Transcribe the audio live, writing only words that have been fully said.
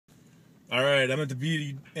All right, I'm at the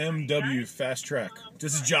BMW Fast Track.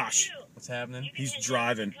 This is Josh. What's happening? He's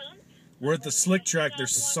driving. We're at the slick track.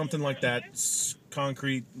 There's something like that,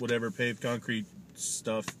 concrete, whatever, paved concrete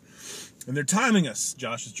stuff. And they're timing us.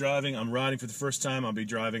 Josh is driving. I'm riding for the first time. I'll be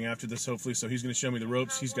driving after this, hopefully. So he's going to show me the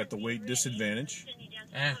ropes. He's got the weight disadvantage.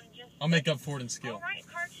 I'll make up for it in skill. All right,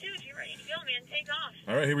 car 2, if you're ready to go, man, take off.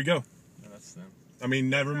 All right, here we go. No, that's them. I mean,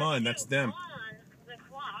 never mind. That's them.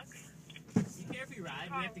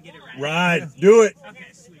 We have to get it right. Ride. Do it. Okay,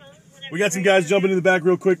 sweet. We got some guys jumping in the back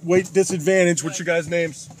real quick. Weight disadvantage. What's your guys'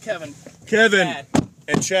 names? Kevin. Kevin. Chad.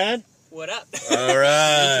 And Chad? What up? All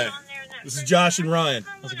right. This is Josh and Ryan.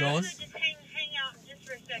 How's it going? Just hang out just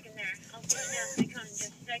for a second there. I'll slow down so you come in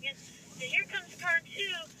just a second. So here comes car 2.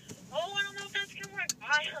 Oh, I don't know if that's going to work.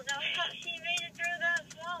 I don't know how he made it through that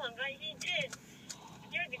slalom, but he did.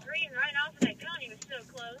 Steered the green right off of that cone. He was so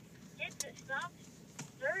close. Hit the stop.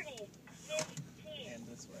 30-15.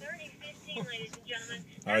 30-15, ladies and gentlemen.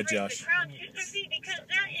 All right, Josh. The crowd should their feet because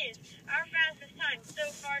that is our fastest time so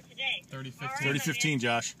far today. 30-15,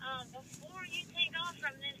 Josh. Before you take off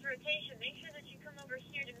from this rotation, make sure that you come over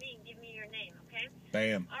here to me and give me your name, okay?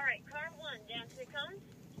 Bam. All right, car 1, down to the cones.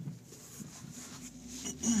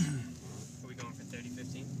 Are we going for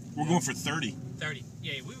 30-15? We're going for 30. 30.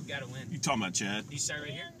 Yeah, we got to win. You talking about Chad? You start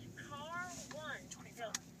right here? And car 1,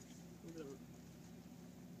 go.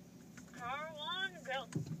 Car 1, go.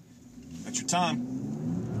 That's your time.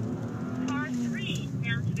 Car 3,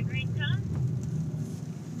 down to the green cone.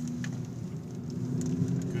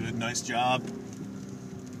 Good, nice job.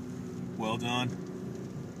 Well done.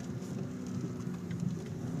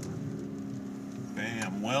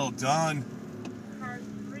 Bam, well done. Car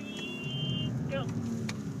 3, go.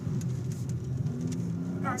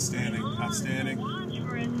 Outstanding, outstanding. Launch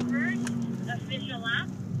for his first official lap.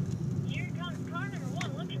 Here comes car number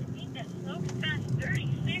 1, looking to beat that smoke fast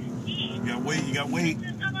 30-15. You got weight, you got weight.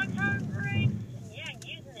 This is about car brakes. Yeah,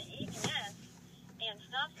 using the E&S. And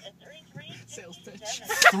stops at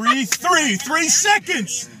 33. 3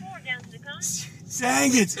 seconds. And 4 down to the cone.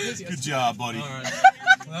 Dang it. Good job, buddy. All right.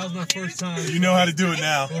 Well, that was my first time. You know how to do it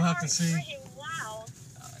now. We'll have to see. Wow.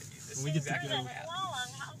 We get to There's go. a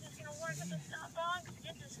slalom. How's this going to work with the stop box?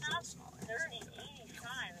 Get the stop 30-85.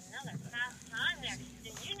 Another fast time there.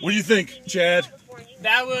 What do you think, Chad?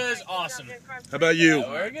 That was awesome. How about you?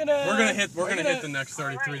 We're gonna hit the next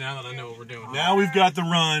 33 now that I know what we're doing. Now we've got the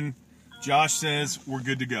run. Josh says we're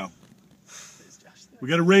good to go. We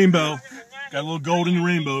got a rainbow. Got a little gold in the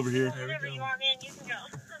rainbow over here. Wherever you are, man, you can go.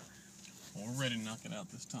 Well, we're ready to knock it out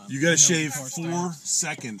this time. You got to shave 4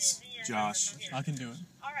 seconds, Josh. I can do it.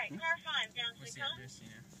 All right, car 5 down to the cone.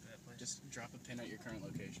 Just drop a pin at your current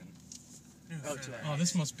location. Oh,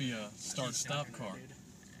 this must be a start-stop car.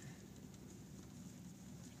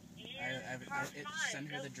 Send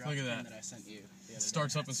her the drop Look at pin that. that I sent you. It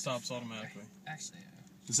starts up and stops automatically. Actually,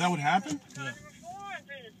 Is that what happened? Yeah. Number 4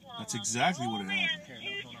 through the slalom. That's exactly what it Man, happened.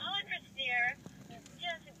 200 there.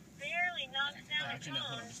 Just barely knocks down the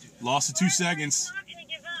cone. just do it. Lost to 2 seconds. Not going to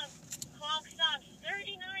give up. Clock stops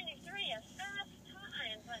 30-93, a fast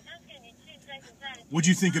time, but that's going to be 2 seconds out of What'd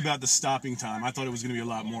you think about the stopping time? I thought it was going to be a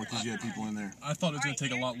lot more because you had people in there. I thought it was going to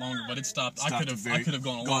take a lot longer, but it stopped. I Stopped could have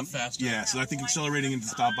gone a lot faster. Yeah, so I think accelerating into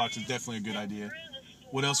the stop box is definitely a good idea.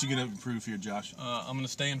 What else are you going to improve here, Josh? I'm going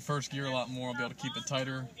to stay in first gear a lot more. I'll be able to keep it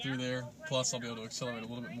tighter through there. Plus, I'll be able to accelerate a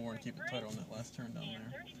little bit more and keep it tighter on that last turn down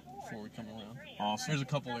there before we come around. Awesome. There's a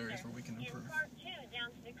couple areas where we can improve. car 2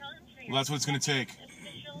 down to the cone for Well, your that's what it's going to take.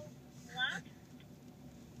 official lap.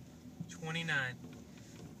 29.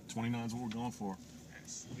 29 is what we're going for.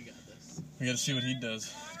 We got this. We got to see what he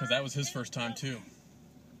does, because that was his first time too.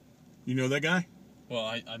 You know that guy? Well,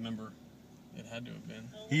 I remember it had to have been.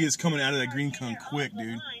 He is coming out of that green cone quick,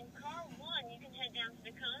 dude. Car 1, you can head down to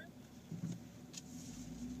the cone.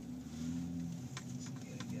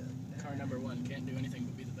 Car number 1 can't do anything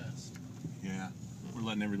but be the best. Yeah, we're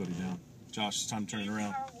letting everybody down. Josh, it's time to turn it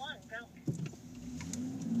around. Car 1, go.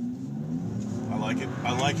 I like it.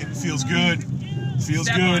 I like it. Feels good. Feels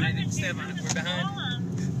Step good. on it. Step on it. We're behind.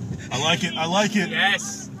 I like it. I like it.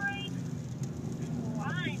 Yes.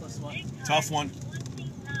 Tough one.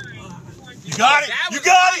 You got it. You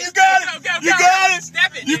got it. You got it. Go, You got it.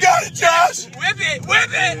 Step it. You got it, Josh. Whip it. Whip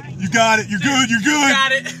it. You got it. You're good. You're You good.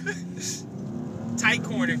 got it. Tight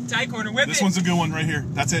corner. Tight corner. Whip it. This one's a good one right here.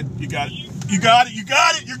 That's it. You got it. You got it. You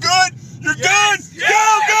got it. You're good. You're Yes. good. Yes.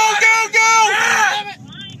 Go, go, go, go. Yeah.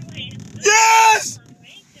 Yes.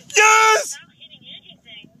 Yes. Without hitting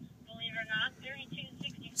anything, believe it or not,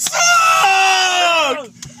 32-60. Suck!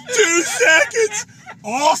 2 seconds.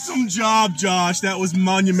 Awesome job, Josh. That was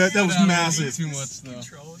monumental. That was massive. Too much though.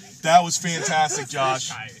 That was fantastic,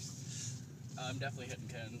 Josh. I'm definitely hitting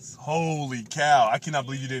cones. Holy cow! I cannot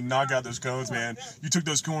believe you didn't knock out those cones, man. You took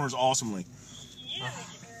those corners awesomely.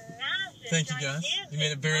 Thank you, guys. You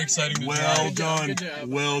made it very exciting to Well drive. done. Good job.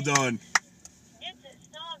 Well done.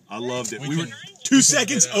 I loved it. We We were can- 2 we can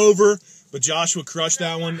seconds get out. over, but Joshua crushed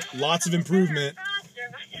that one. Lots of improvement.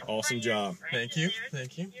 Awesome job. Thank you.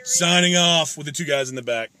 Thank you. Signing off with the 2 guys in the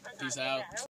back. Peace out.